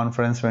Safety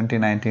Conference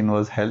 2019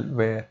 was held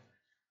where?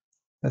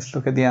 Let's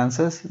look at the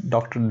answers.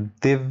 Dr.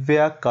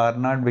 Divya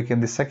Karnad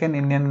became the second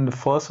Indian and the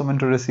first woman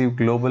to receive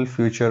Global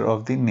Future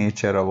of the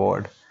Nature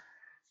Award.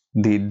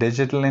 The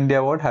Digital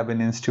India Award have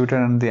been instituted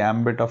under the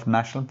ambit of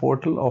National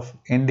Portal of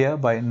India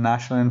by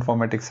National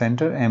Informatics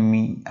Center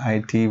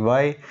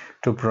MEITY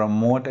to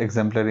promote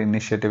exemplary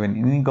initiative in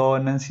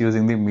e-governance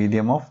using the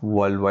medium of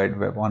World Wide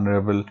Web.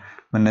 Honorable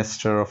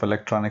Minister of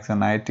Electronics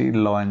and IT,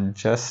 Law and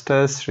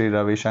Justice, Sri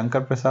Ravi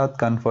Shankar Prasad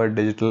conferred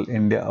Digital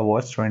India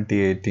Awards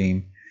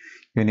 2018.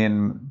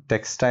 Union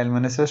Textile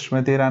Minister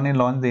Smriti Irani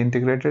launched the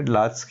integrated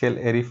large-scale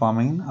airy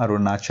farming in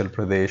Arunachal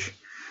Pradesh.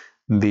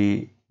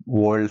 The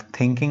World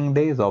Thinking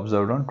Day is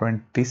observed on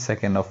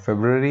 22nd of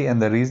February,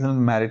 and the Regional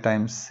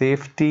Maritime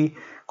Safety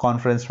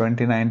Conference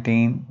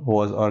 2019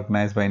 was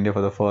organized by India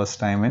for the first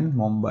time in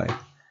Mumbai.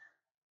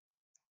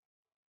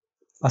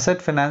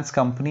 Asset finance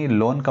company,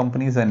 loan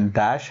companies and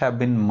Dash have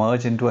been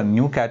merged into a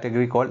new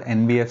category called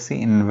NBFC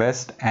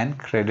Invest and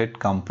Credit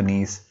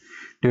Companies.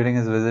 During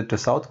his visit to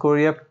South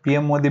Korea,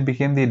 PM Modi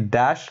became the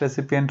Dash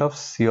recipient of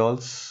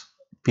Seoul's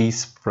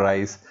Peace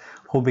Prize,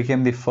 who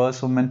became the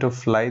first woman to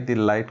fly the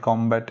light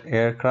combat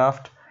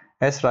aircraft.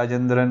 S.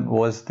 Rajendran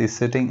was the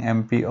sitting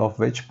MP of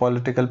which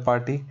political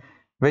party?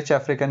 Which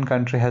African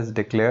country has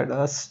declared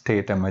a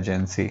state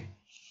emergency?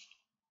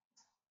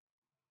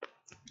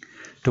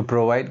 To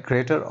provide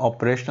greater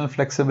operational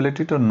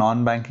flexibility to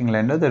non-banking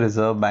lenders, the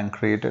Reserve Bank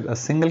created a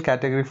single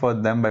category for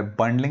them by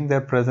bundling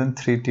their present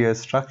three-tier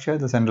structure.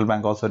 The central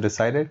bank also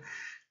decided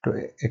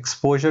to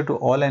exposure to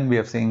all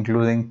NBFC,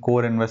 including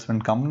core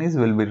investment companies,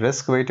 will be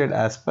risk-weighted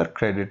as per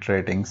credit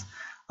ratings.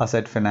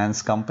 Asset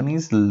finance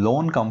companies,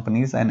 loan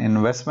companies, and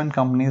investment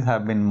companies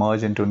have been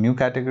merged into new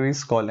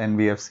categories called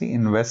NBFC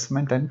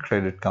Investment and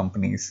Credit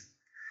Companies.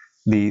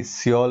 The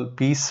Seoul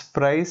Peace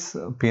Prize,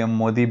 PM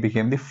Modi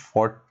became the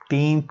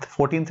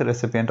 14th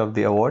recipient of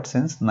the award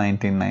since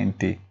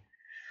 1990.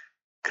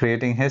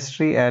 Creating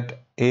history at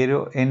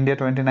Aero India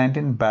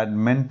 2019,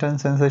 badminton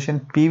sensation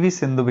PV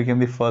Sindhu became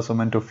the first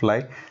woman to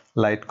fly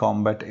light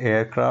combat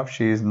aircraft.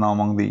 She is now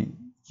among the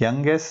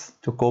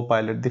youngest to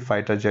co-pilot the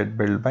fighter jet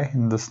built by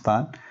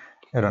Hindustan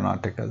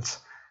Aeronauticals.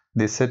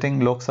 The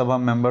sitting Lok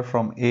Sabha member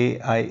from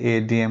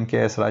AIADMK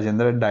S.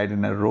 Rajendra died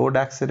in a road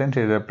accident.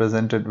 He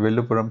represented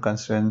Villupuram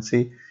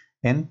constituency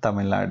in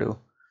Tamil Nadu.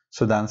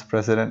 Sudan's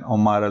President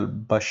Omar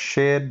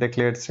al-Bashir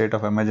declared state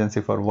of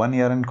emergency for 1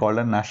 year and called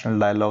a national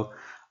dialogue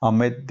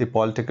amid the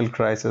political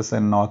crisis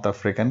in North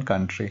African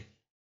country.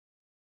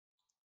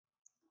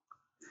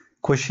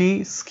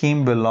 Khushi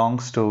scheme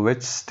belongs to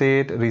which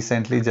state?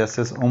 Recently,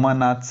 Justice Umar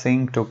Nath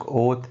Singh took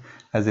oath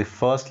as the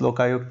first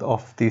Lokayukt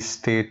of the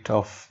state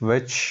of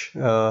which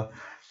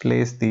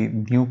place. The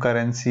new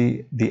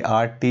currency, the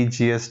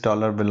RTGS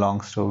dollar,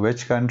 belongs to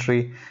which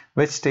country?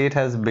 Which state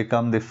has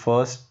become the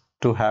first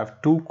to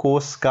have two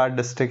Coast Guard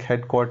district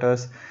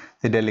headquarters?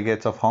 The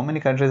delegates of how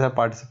many countries have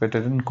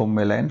participated in Kumbh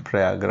Mela in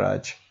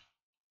Prayagraj?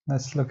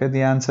 Let's look at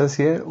the answers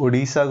here.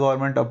 Odisha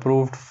government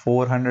approved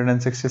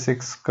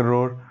 466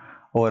 crore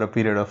over a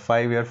period of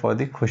 5 years for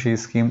the Khushi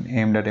scheme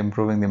aimed at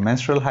improving the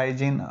menstrual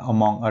hygiene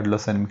among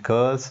adolescent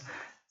girls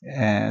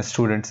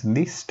students in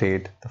the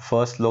state. The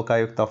first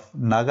Lokayukt of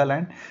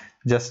Nagaland,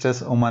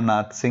 Justice Umar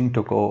Nath Singh,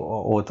 took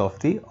oath of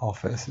the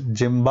office.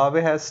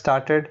 Zimbabwe has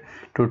started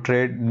to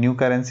trade new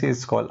currency.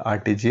 It's called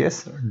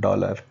RTGS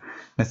dollar.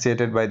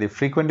 Initiated by the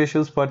frequent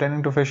issues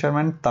pertaining to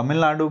fishermen,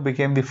 Tamil Nadu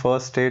became the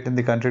first state in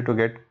the country to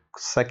get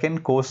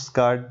second Coast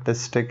Guard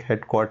district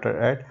headquarters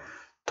at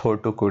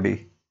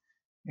Thoothukudi.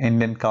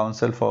 Indian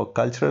Council for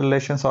Cultural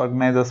Relations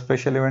organized a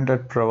special event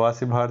at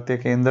Pravasi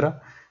Bharatiya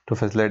Kendra to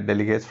facilitate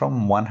delegates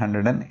from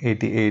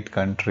 188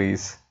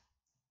 countries.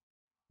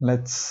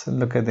 Let's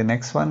look at the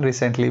next one.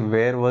 Recently,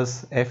 where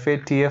was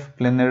FATF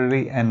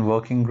plenary and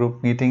working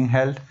group meeting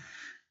held?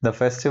 The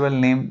festival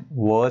named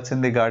Words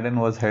in the Garden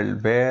was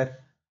held where?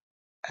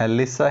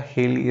 Alyssa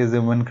Haley is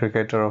the women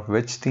cricketer of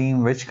which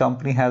team? Which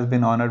company has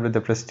been honored with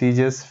the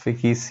prestigious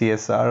FICCI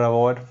CSR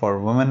award for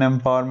women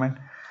empowerment?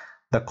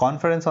 The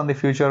conference on the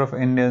future of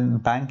Indian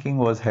banking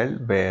was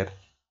held where?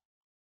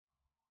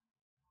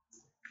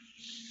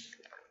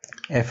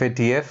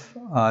 FATF,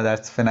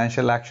 that's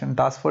Financial Action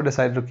Task Force,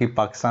 decided to keep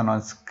Pakistan on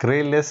its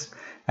grey list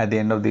at the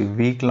end of the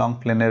week-long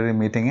plenary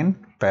meeting in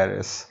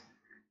Paris.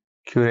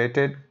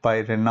 Curated by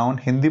renowned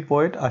Hindi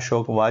poet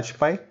Ashok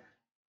Vajpayee,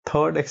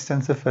 third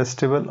extensive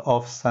festival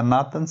of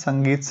Sanatan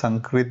Sangeet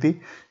Sankriti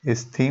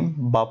is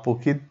themed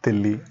Bapu Ki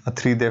Dilli. A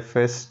 3-day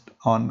fest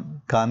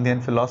on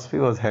Gandhian philosophy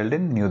was held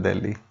in New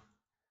Delhi.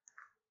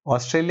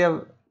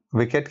 Australia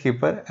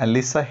wicketkeeper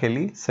Alyssa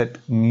Haley set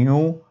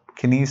new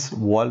Guinness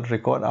World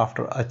Record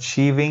after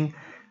achieving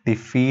the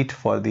feat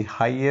for the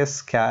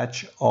highest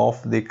catch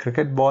of the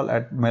cricket ball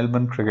at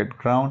Melbourne Cricket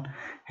Ground.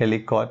 Haley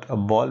caught a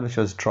ball which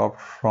was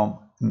dropped from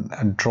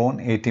a drone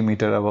 80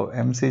 meters above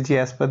MCG.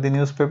 As per the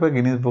newspaper,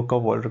 Guinness Book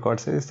of World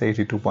Records says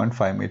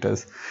 82.5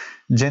 meters.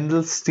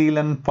 General Steel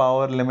and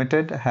Power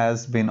Limited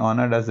has been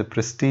honored as the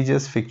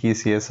prestigious FICCI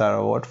CSR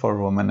Award for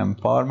Women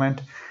Empowerment,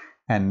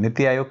 and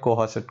Niti Aayog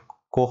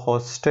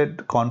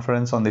co-hosted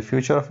conference on the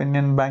future of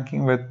Indian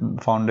banking with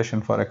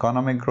Foundation for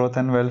Economic Growth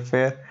and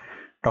Welfare.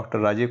 Dr.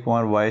 Rajiv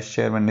Kumar, Vice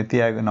Chairman Niti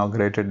Aayog,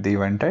 inaugurated the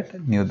event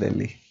at New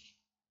Delhi.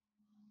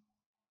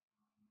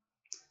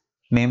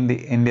 Name the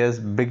India's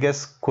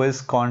biggest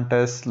quiz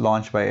contest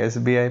launched by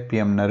SBI.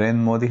 PM Narendra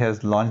Modi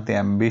has launched the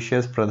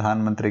ambitious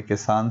Pradhan Mantri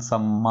Kisan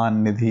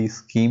Samman Nidhi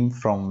scheme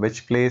from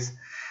which place?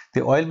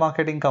 The oil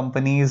marketing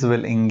companies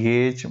will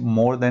engage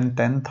more than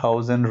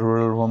 10,000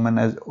 rural women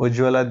as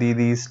Ujjwala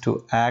Didis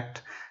to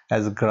act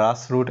as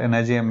grassroots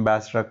energy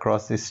ambassador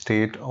across the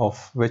state.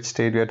 Of which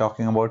state we are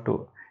talking about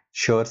to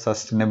ensure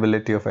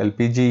sustainability of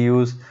LPG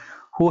use?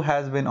 Who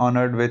has been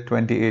honored with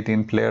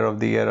 2018 Player of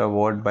the Year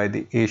award by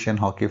the Asian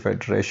Hockey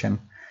Federation?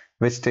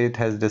 Which state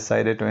has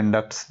decided to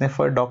induct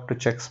sniffer dog to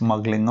check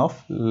smuggling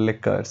of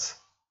liquors?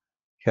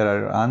 Here are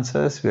your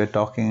answers. We are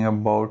talking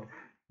about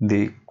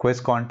the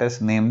quiz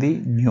contest named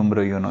the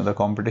Numero Uno, the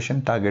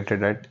competition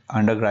targeted at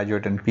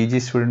undergraduate and PG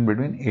students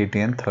between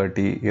 18 and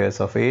 30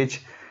 years of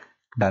age,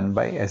 done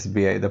by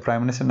SBI. The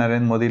Prime Minister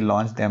Narendra Modi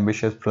launched the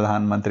ambitious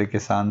Pradhan Mantri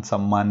Kisan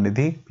Samman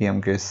Nidhi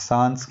PM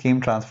Kisan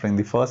scheme, transferring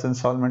the first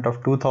installment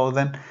of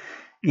 2,000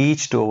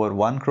 each to over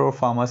 1 crore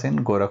farmers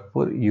in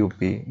Gorakhpur,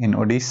 UP. In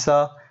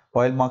Odisha,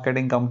 oil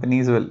marketing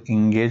companies will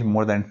engage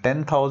more than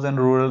 10,000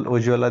 rural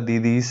Ujjwala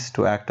Didis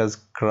to act as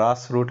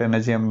grassroots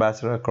energy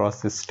ambassador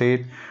across the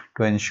state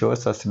to ensure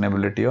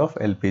sustainability of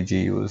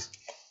LPG use.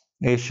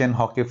 Asian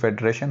Hockey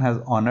Federation has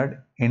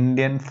honored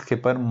Indian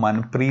skipper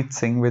Manpreet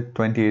Singh with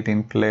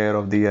 2018 Player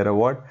of the Year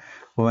award.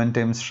 Women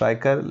team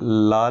striker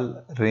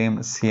Lal Rem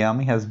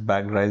Siami has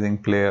bagged Rising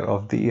Player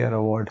of the Year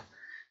award.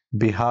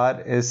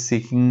 Bihar is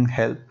seeking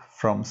help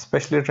from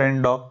specially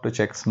trained dog to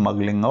check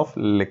smuggling of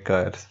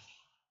liquors.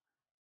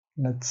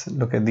 Let's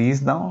look at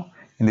these now.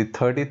 In the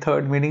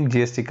 33rd meeting,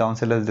 GST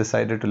Council has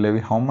decided to levy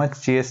how much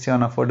GST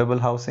on affordable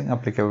housing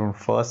applicable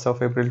from 1st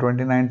of April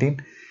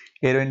 2019.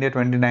 Aero India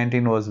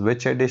 2019 was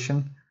which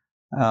edition?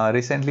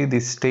 Recently, the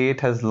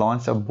state has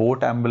launched a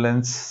boat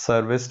ambulance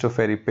service to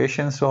ferry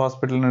patients to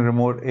hospital in a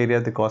remote area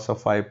at the cost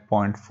of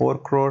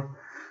 5.4 crore.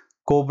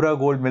 Cobra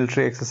Gold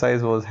military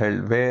exercise was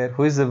held where?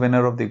 Who is the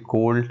winner of the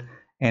gold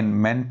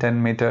in men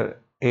 10-meter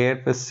air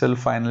pistol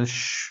final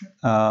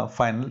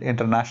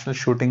International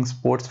Shooting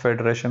Sports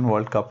Federation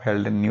World Cup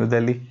held in New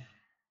Delhi?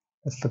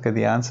 Let's look at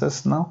the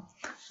answers now.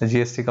 The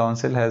GST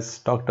Council has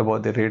talked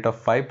about the rate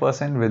of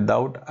 5%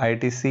 without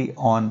ITC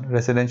on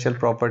residential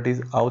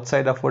properties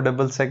outside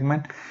affordable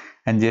segment,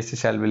 and GST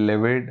shall be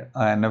levied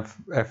and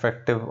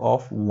effective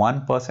of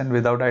 1%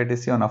 without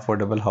ITC on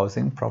affordable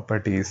housing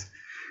properties.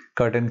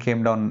 Curtain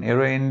came down in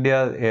Aero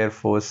India Air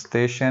Force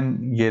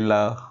Station,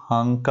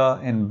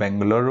 Yelahanka in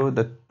Bengaluru.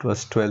 That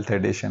was 12th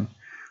edition.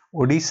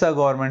 Odisha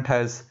government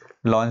has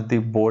launched the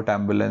boat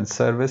ambulance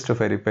service to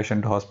ferry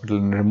patients to hospital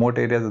in remote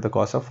areas at the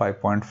cost of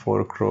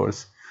 5.4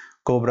 crores.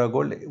 Cobra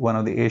Gold, one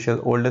of the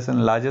Asia's oldest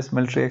and largest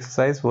military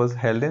exercise, was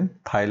held in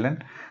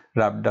Thailand,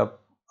 wrapped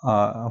up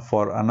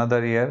for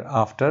another year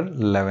after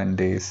 11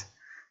 days.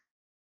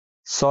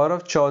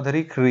 Saurav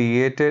Chaudhary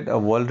created a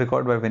world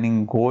record by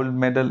winning gold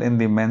medal in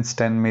the men's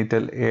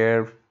 10-meter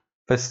air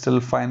pistol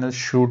final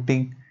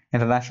shooting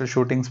International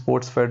Shooting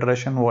Sports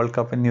Federation World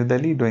Cup in New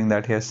Delhi. Doing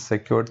that, he has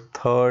secured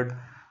third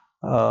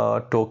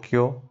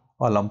Tokyo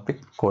Olympic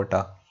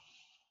quota.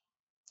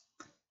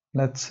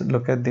 Let's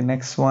look at the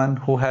next one.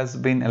 Who has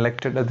been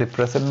elected as the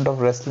President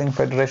of Wrestling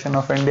Federation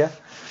of India?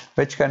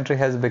 Which country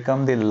has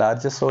become the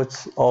largest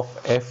source of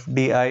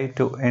FDI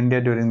to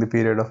India during the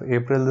period of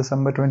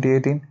April-December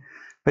 2018?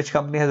 Which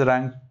company has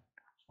ranked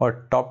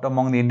or topped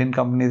among the Indian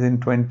companies in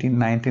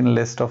 2019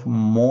 list of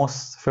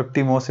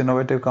 50 most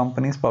innovative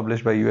companies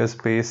published by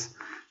US-based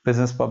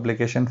business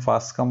publication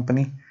Fast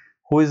Company?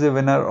 Who is the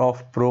winner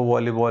of Pro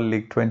Volleyball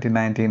League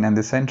 2019, and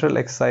the Central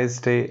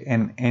Excise Day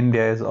in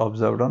India is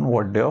observed on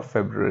what day of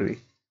February?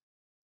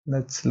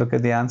 Let's look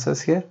at the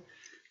answers here.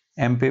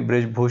 MP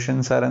Brij Bhushan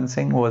Saran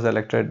Singh was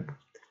elected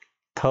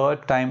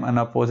third time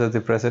unopposed as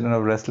the President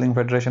of Wrestling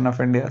Federation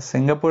of India.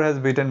 Singapore has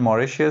beaten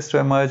Mauritius to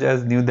emerge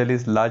as New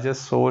Delhi's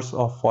largest source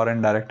of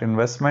foreign direct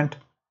investment.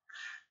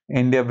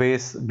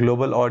 India-based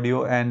global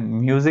audio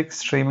and music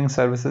streaming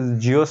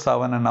services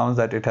JioSaavn announced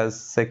that it has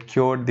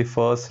secured the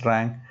first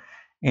rank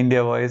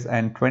India-wise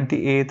and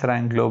 28th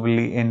rank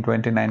globally in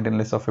 2019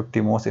 list of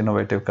 50 most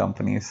innovative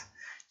companies.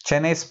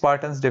 Chennai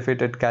Spartans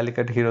defeated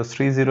Calicut Heroes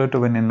 3-0 to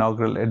win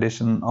inaugural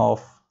edition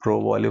of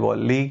Pro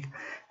Volleyball League,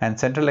 and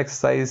Central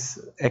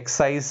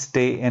Excise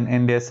Day in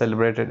India is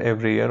celebrated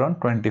every year on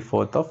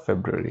 24th of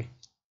February.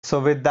 So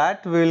with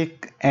that, we'll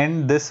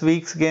end this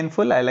week's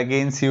GAinful. I'll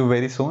again see you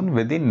very soon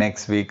with the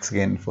next week's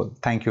GAinful.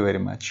 Thank you very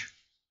much.